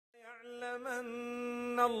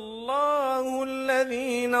لَيَعْلَمَنَّ اللَّهُ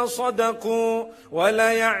الَّذِينَ صَدَقُوا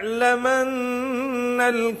وَلَيَعْلَمَنَّ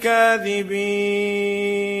الْكَاذِبِينَ.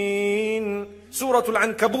 Surah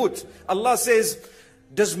Al-Ankabut, Allah says,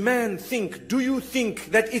 does man think, do you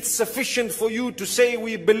think that it's sufficient for you to say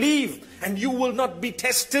we believe and you will not be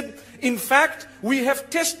tested? In fact, we have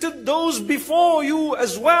tested those before you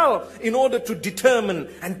as well in order to determine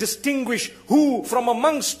and distinguish who from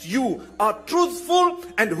amongst you are truthful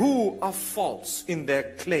and who are false in their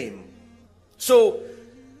claim. So,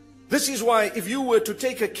 this is why if you were to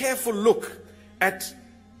take a careful look at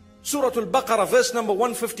Surah Al-Baqarah verse number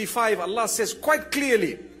 155, Allah says quite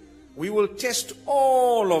clearly, we will test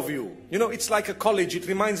all of you. You know, it's like a college. It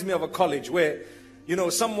reminds me of a college where, you know,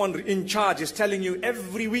 someone in charge is telling you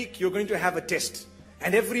every week you're going to have a test.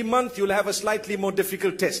 And every month you'll have a slightly more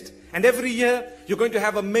difficult test. And every year you're going to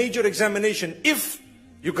have a major examination. If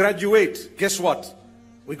you graduate, guess what?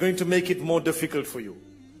 We're going to make it more difficult for you.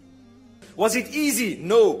 Was it easy?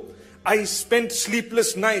 No. I spent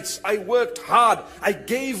sleepless nights. I worked hard. I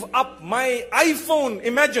gave up my iPhone,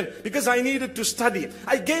 imagine, because I needed to study.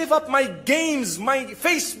 I gave up my games, my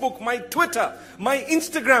Facebook, my Twitter, my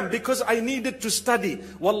Instagram, because I needed to study.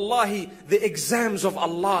 Wallahi, the exams of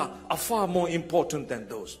Allah are far more important than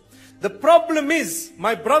those. The problem is,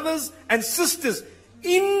 my brothers and sisters,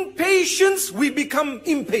 in patience we become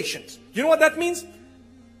impatient. You know what that means?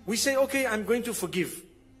 We say, okay, I'm going to forgive.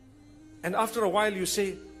 And after a while you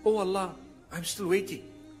say, oh Allah, I'm still waiting.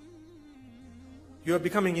 You are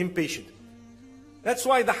becoming impatient. That's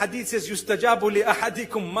why the hadith says, يُسْتَجَابُ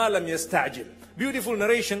لِأَحَدِكُمْ مَا لَمْ يَسْتَعْجِلْ. Beautiful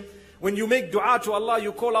narration. When you make dua to Allah,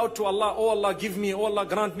 you call out to Allah, oh Allah, give me, oh Allah,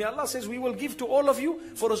 grant me. Allah says, we will give to all of you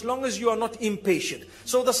for as long as you are not impatient.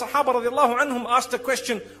 So the Sahaba radiallahu anhum asked a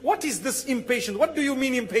question, what is this impatience? What do you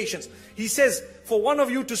mean impatience? He says, for one of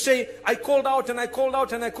you to say, I called out and I called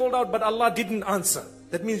out and I called out, but Allah didn't answer.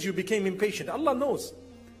 That means you became impatient. Allah knows.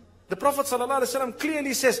 The Prophet ﷺ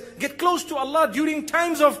clearly says, get close to Allah during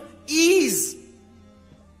times of ease.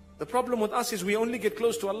 The problem with us is we only get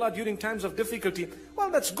close to Allah during times of difficulty. Well,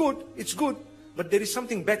 that's good, it's good, but there is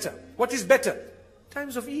something better. What is better?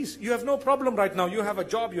 Times of ease. You have no problem right now. You have a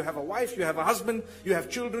job, you have a wife, you have a husband, you have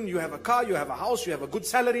children, you have a car, you have a house, you have a good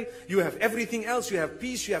salary, you have everything else, you have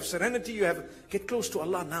peace, you have serenity, you have... Get close to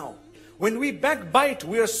Allah now. When we backbite,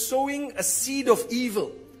 we are sowing a seed of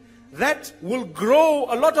evil. That will grow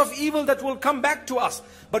a lot of evil that will come back to us.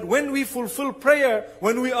 But when we fulfill prayer,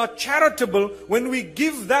 when we are charitable, when we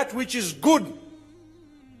give that which is good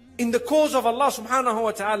in the cause of Allah subhanahu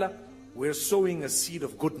wa ta'ala, we're sowing a seed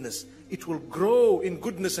of goodness. It will grow in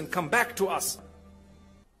goodness and come back to us.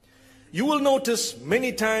 You will notice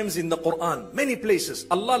many times in the Quran, many places,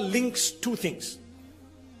 Allah links two things.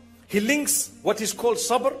 He links what is called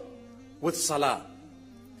sabr with salah.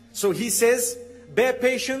 So He says, bear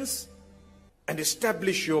patience and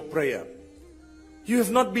establish your prayer. You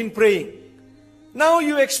have not been praying. Now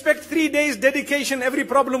you expect 3 days dedication, every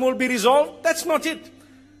problem will be resolved. That's not it.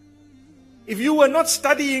 If you were not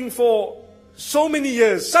studying for so many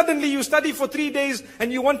years, suddenly you study for 3 days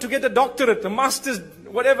and you want to get a doctorate, a master's,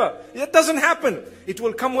 whatever. It doesn't happen. It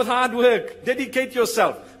will come with hard work. Dedicate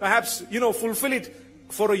yourself. Perhaps, fulfill it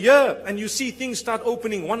for a year and you see things start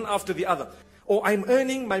opening one after the other. Or I'm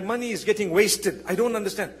earning, my money is getting wasted. I don't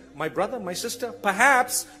understand. My brother, my sister,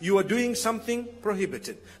 perhaps you are doing something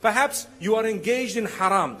prohibited. Perhaps you are engaged in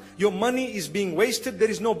haram. Your money is being wasted. There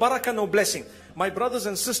is no barakah, no blessing. My brothers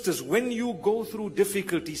and sisters, when you go through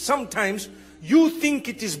difficulty, sometimes you think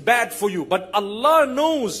it is bad for you. But Allah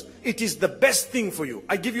knows it is the best thing for you.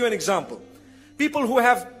 I give you an example. People who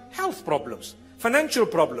have health problems, financial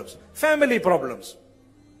problems, family problems,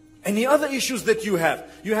 any other issues that you have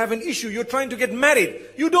an issue, you're trying to get married.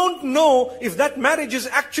 You don't know if that marriage is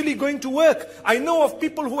actually going to work. I know of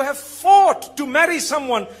people who have fought to marry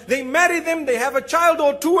someone. They marry them, they have a child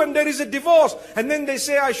or two and there is a divorce. And then they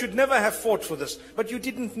say, I should never have fought for this. But you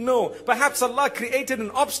didn't know. Perhaps Allah created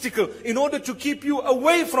an obstacle in order to keep you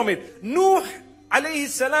away from it. Nuh alayhi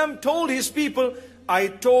salam told his people, I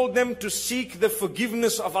told them to seek the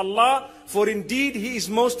forgiveness of Allah, for indeed He is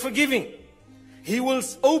most forgiving. He will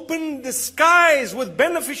open the skies with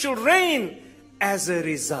beneficial rain as a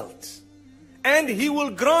result. And He will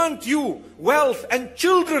grant you wealth and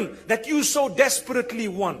children that you so desperately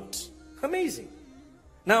want. Amazing.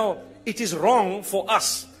 Now, it is wrong for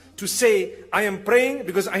us to say, I am praying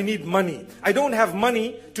because I need money. I don't have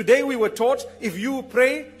money. Today we were taught, if you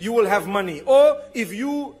pray, you will have money. Or if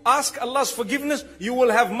you ask Allah's forgiveness, you will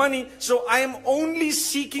have money. So I am only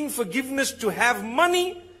seeking forgiveness to have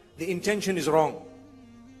money. The intention is wrong.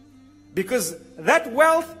 Because that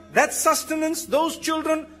wealth, that sustenance, those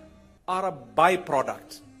children, are a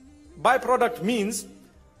byproduct. Byproduct means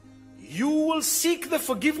you will seek the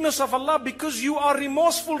forgiveness of Allah because you are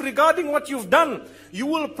remorseful regarding what you've done. You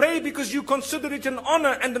will pray because you consider it an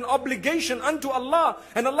honor and an obligation unto Allah.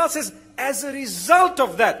 And Allah says, as a result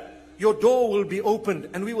of that, your door will be opened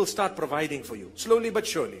and we will start providing for you. Slowly but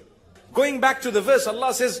surely. Going back to the verse,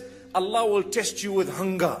 Allah says, Allah will test you with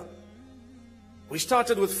hunger. We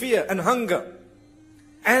started with fear and hunger.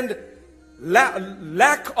 And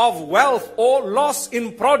lack of wealth or loss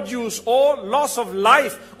in produce or loss of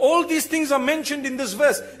life. All these things are mentioned in this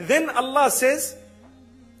verse. Then Allah says,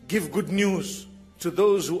 give good news to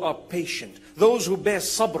those who are patient, those who bear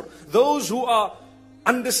sabr, those who are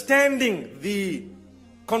understanding the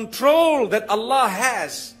control that Allah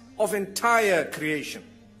has of entire creation.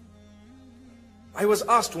 I was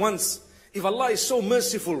asked once, if Allah is so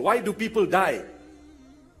merciful, why do people die?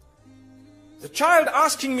 The child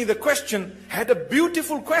asking me the question had a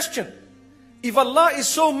beautiful question. If Allah is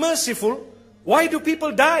so merciful, why do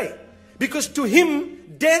people die? Because to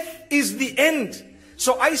Him, death is the end.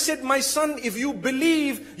 So I said, my son, if you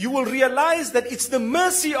believe, you will realize that it's the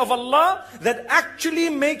mercy of Allah that actually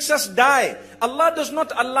makes us die. Allah does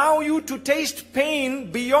not allow you to taste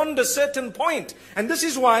pain beyond a certain point. And this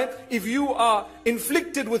is why if you are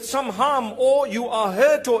inflicted with some harm or you are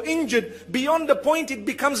hurt or injured, beyond the point it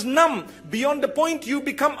becomes numb. Beyond the point you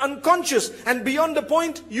become unconscious. And beyond the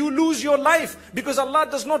point you lose your life. Because Allah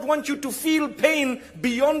does not want you to feel pain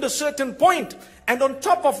beyond a certain point. And on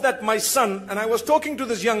top of that, my son, and I was talking to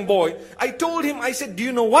this young boy, I told him, I said, do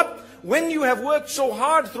you know what? When you have worked so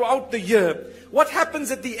hard throughout the year, what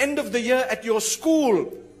happens at the end of the year at your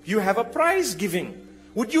school? You have a prize giving.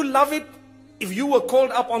 Would you love it if you were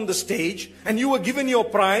called up on the stage and you were given your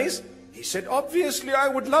prize? He said, obviously I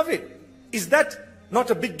would love it. Is that not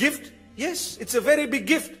a big gift? Yes, it's a very big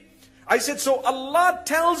gift. I said, so Allah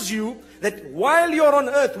tells you that while you're on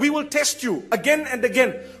earth, we will test you again and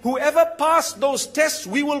again. Whoever passed those tests,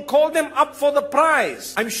 we will call them up for the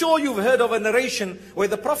prize. I'm sure you've heard of a narration where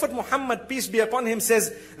the Prophet Muhammad, peace be upon him,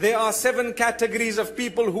 says, there are 7 categories of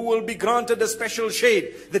people who will be granted a special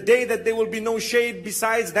shade. The day that there will be no shade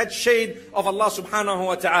besides that shade of Allah subhanahu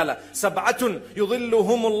wa ta'ala. سَبْعَةٌ يُظِلُّهُمُ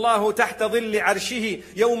اللَّهُ تَحْتَ ظِلِّ عَرْشِهِ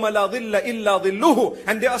يَوْمَ لَا ظِلَّ إِلَّا ظِلُّهُ.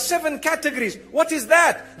 And there are 7 categories. What is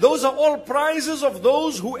that? Those are all prizes of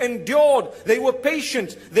those who endured. They were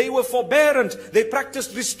patient, they were forbearant, they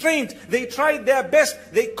practiced restraint, they tried their best,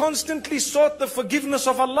 they constantly sought the forgiveness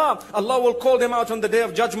of Allah. Allah will call them out on the day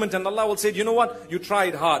of judgment and Allah will say, you know what? You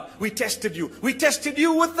tried hard. We tested you. We tested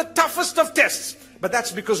you with the toughest of tests. But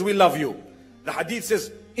that's because we love you. The hadith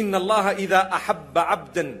says, إِنَّ اللَّهَ إِذَا أَحَبَّ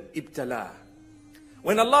عَبْدًا ابْتَلَاهُ.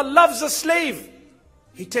 When Allah loves a slave,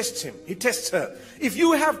 He tests him, He tests her. If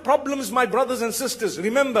you have problems, my brothers and sisters,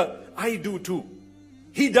 remember, I do too.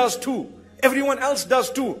 He does too. Everyone else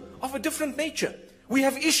does too. Of a different nature. We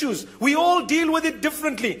have issues. We all deal with it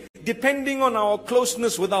differently, depending on our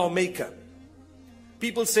closeness with our Maker.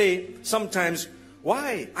 People say sometimes,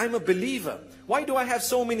 why? I'm a believer. Why do I have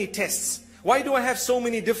so many tests? Why do I have so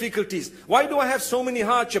many difficulties? Why do I have so many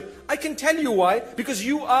hardship? I can tell you why. Because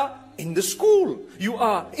you are in the school. You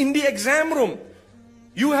are in the exam room.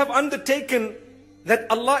 You have undertaken that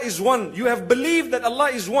Allah is one. You have believed that Allah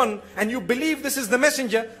is one. And you believe this is the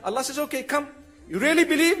messenger. Allah says, okay, come. You really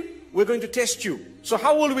believe? We're going to test you. So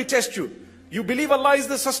how will we test you? You believe Allah is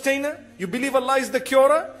the sustainer? You believe Allah is the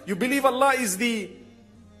curer? You believe Allah is the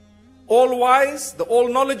all-wise, the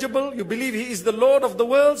all-knowledgeable? You believe He is the Lord of the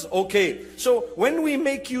worlds? Okay. So when we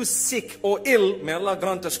make you sick or ill, may Allah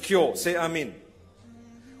grant us cure. Say Ameen.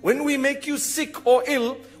 When we make you sick or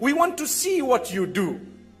ill, we want to see what you do.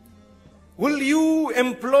 Will you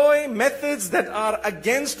employ methods that are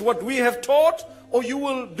against what we have taught? Or you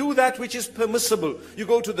will do that which is permissible. You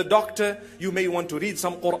go to the doctor, you may want to read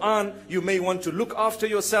some Quran, you may want to look after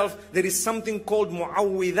yourself. There is something called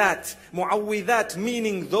mu'awwidat. Mu'awwidat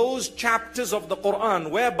meaning those chapters of the Quran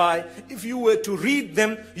whereby if you were to read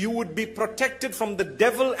them, you would be protected from the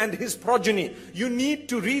devil and his progeny. You need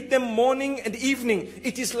to read them morning and evening.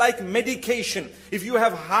 It is like medication. If you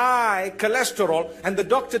have high cholesterol and the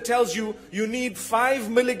doctor tells you, you need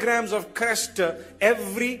 5 milligrams of Crestor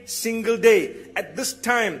every single day. At this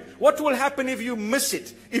time, what will happen if you miss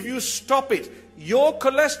it? If you stop it? Your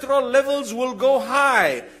cholesterol levels will go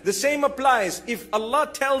high. The same applies. If Allah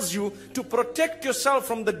tells you to protect yourself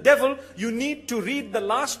from the devil, you need to read the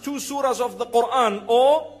last 2 surahs of the Quran,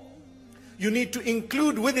 or you need to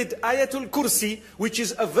include with it Ayatul Kursi, which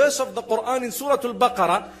is a verse of the Quran in Surah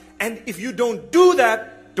Al-Baqarah. And if you don't do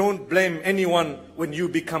that, don't blame anyone when you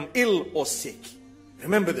become ill or sick.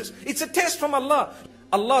 Remember this. It's a test from Allah.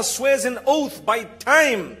 Allah swears an oath by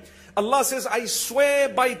time, Allah says, I swear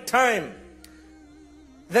by time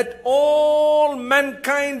that all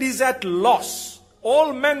mankind is at loss.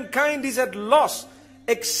 All mankind is at loss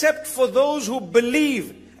except for those who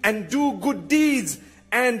believe and do good deeds,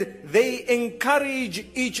 and they encourage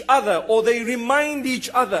each other, or they remind each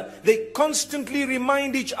other. They constantly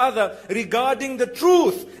remind each other regarding the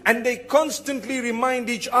truth, and they constantly remind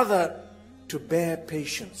each other to bear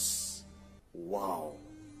patience. Wow.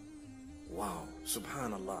 Wow.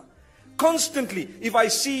 Subhanallah. Constantly, if I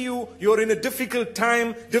see you, you're in a difficult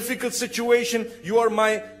time, difficult situation, you are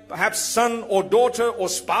my perhaps son or daughter or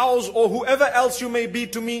spouse or whoever else you may be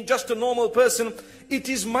to me, just a normal person, it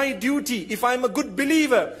is my duty, if I'm a good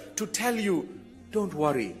believer, to tell you, don't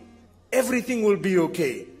worry, everything will be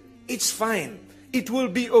okay. It's fine. It will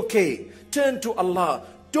be okay. Turn to Allah.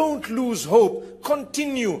 Don't lose hope.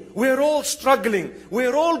 Continue. We're all struggling.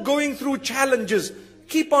 We're all going through challenges.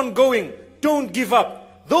 Keep on going. Don't give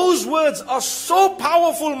up. Those words are so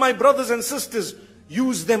powerful, my brothers and sisters.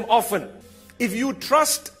 Use them often. If you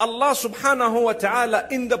trust Allah subhanahu wa ta'ala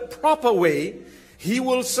in the proper way, He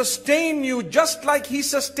will sustain you just like He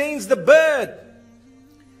sustains the bird.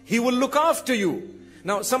 He will look after you.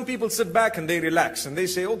 Now, some people sit back and they relax and they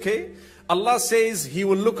say, okay, Allah says He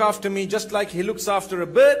will look after me just like He looks after a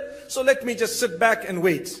bird, so let me just sit back and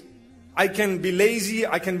wait. I can be lazy,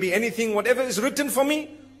 I can be anything, whatever is written for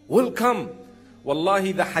me will come.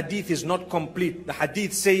 Wallahi, the hadith is not complete. The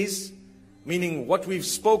hadith says, meaning what we've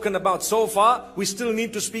spoken about so far, we still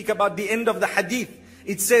need to speak about the end of the hadith.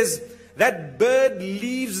 It says, that bird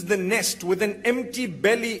leaves the nest with an empty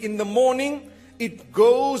belly in the morning. It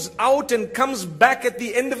goes out and comes back at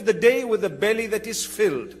the end of the day with a belly that is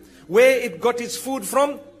filled. Where it got its food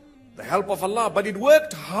from? The help of Allah. But it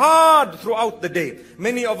worked hard throughout the day.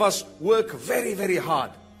 Many of us work very, very hard.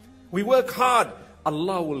 We work hard.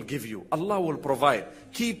 Allah will give you. Allah will provide.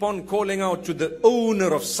 Keep on calling out to the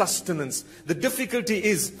owner of sustenance. The difficulty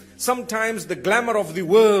is sometimes the glamour of the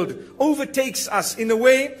world overtakes us in a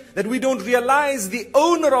way that we don't realize the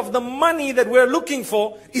owner of the money that we're looking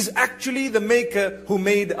for is actually the maker who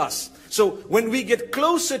made us. So when we get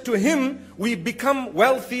closer to Him, we become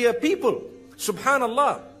wealthier people.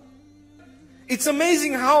 Subhanallah. It's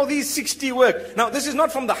amazing how these 60 work. Now, this is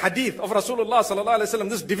not from the hadith of Rasulullah sallallahu alaihi wasallam,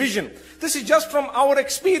 this division. This is just from our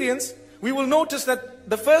experience. We will notice that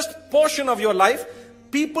the first portion of your life,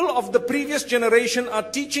 people of the previous generation are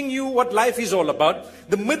teaching you what life is all about.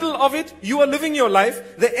 The middle of it, you are living your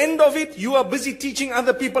life. The end of it, you are busy teaching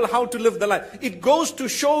other people how to live the life. It goes to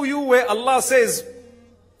show you where Allah says,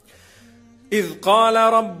 إِذْ قَالَ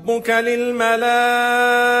رَبُّكَ لِلْمَلَائِكَةِ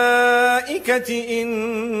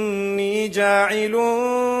إِنِّي جَاعِلٌ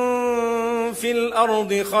فِي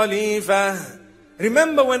الْأَرْضِ خَلِيفَةً.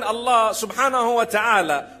 Remember when Allah subhanahu wa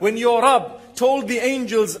ta'ala, when your Rabb told the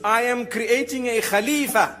angels, I am creating a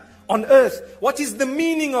Khalifa on earth. What is the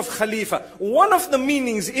meaning of Khalifa? One of the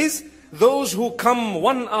meanings is those who come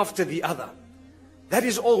one after the other. That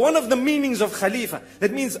is all. One of the meanings of Khalifa.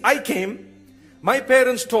 That means I came, my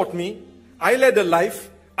parents taught me, I led a life,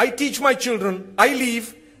 I teach my children, I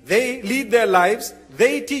leave, they lead their lives,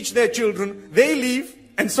 they teach their children, they leave,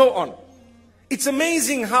 and so on. It's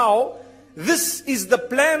amazing how this is the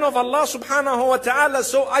plan of Allah subhanahu wa ta'ala.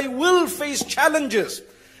 So I will face challenges.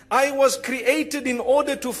 I was created in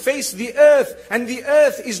order to face the earth, and the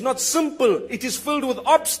earth is not simple. It is filled with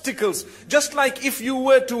obstacles. Just like if you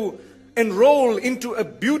were to enroll into a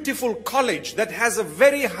beautiful college that has a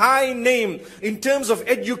very high name in terms of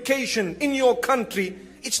education in your country,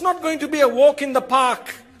 it's not going to be a walk in the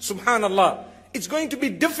park, subhanallah. It's going to be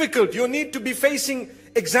difficult. You need to be facing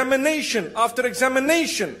examination after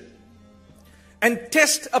examination and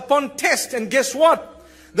test upon test. And guess what?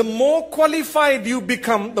 The more qualified you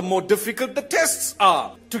become, the more difficult the tests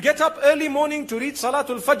are. To get up early morning to read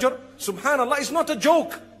Salatul Fajr, subhanallah, is not a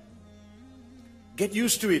joke. Get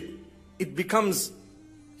used to it. It becomes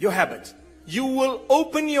your habit. You will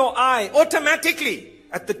open your eye automatically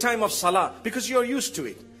at the time of Salah because you're used to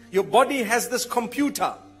it. Your body has this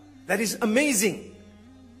computer that is amazing.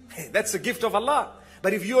 That's a gift of Allah.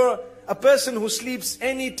 But if you're a person who sleeps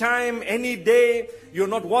any time, any day, you're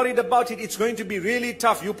not worried about it, it's going to be really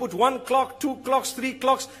tough. You put 1 clock, 2 clocks, 3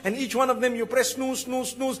 clocks, and each one of them you press snooze,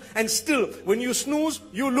 snooze, snooze, and still, when you snooze,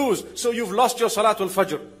 you lose. So you've lost your Salatul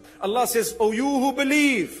Fajr. Allah says, oh, you who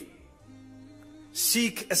believe,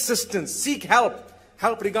 seek assistance, seek help.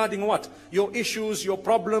 Help regarding what? Your issues, your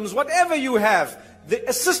problems, whatever you have. The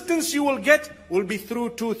assistance you will get will be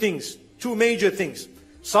through two things, two major things.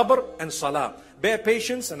 Sabr and Salah. Bear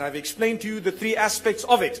patience, and I've explained to you the 3 aspects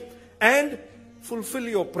of it. And fulfill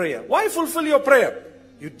your prayer. Why fulfill your prayer?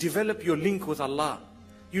 You develop your link with Allah.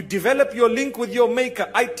 You develop your link with your Maker.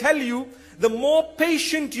 I tell you, the more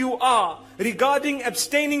patient you are regarding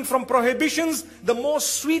abstaining from prohibitions, the more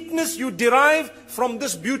sweetness you derive from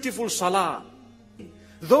this beautiful salah.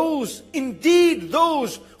 Indeed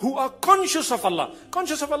those who are conscious of Allah.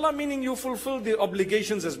 Conscious of Allah meaning you fulfill the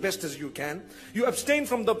obligations as best as you can. You abstain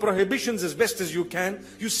from the prohibitions as best as you can.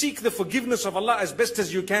 You seek the forgiveness of Allah as best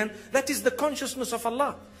as you can. That is the consciousness of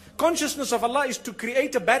Allah. Consciousness of Allah is to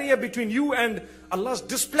create a barrier between you and Allah's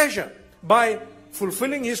displeasure by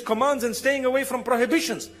fulfilling His commands and staying away from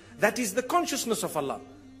prohibitions. That is the consciousness of Allah.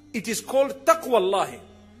 It is called taqwallahi.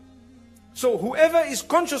 So whoever is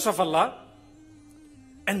conscious of Allah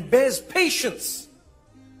and bears patience,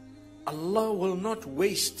 Allah will not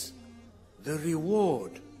waste the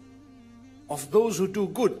reward of those who do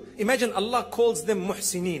good. Imagine Allah calls them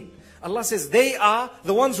muhsineen. Allah says they are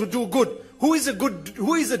the ones who do good. Who is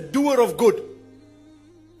a doer of good?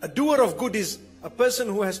 A doer of good is a person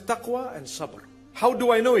who has taqwa and sabr. How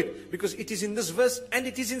do I know it? Because it is in this verse and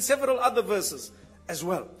it is in several other verses as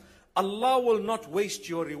well. Allah will not waste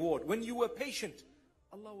your reward. When you were patient,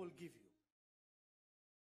 Allah will give you.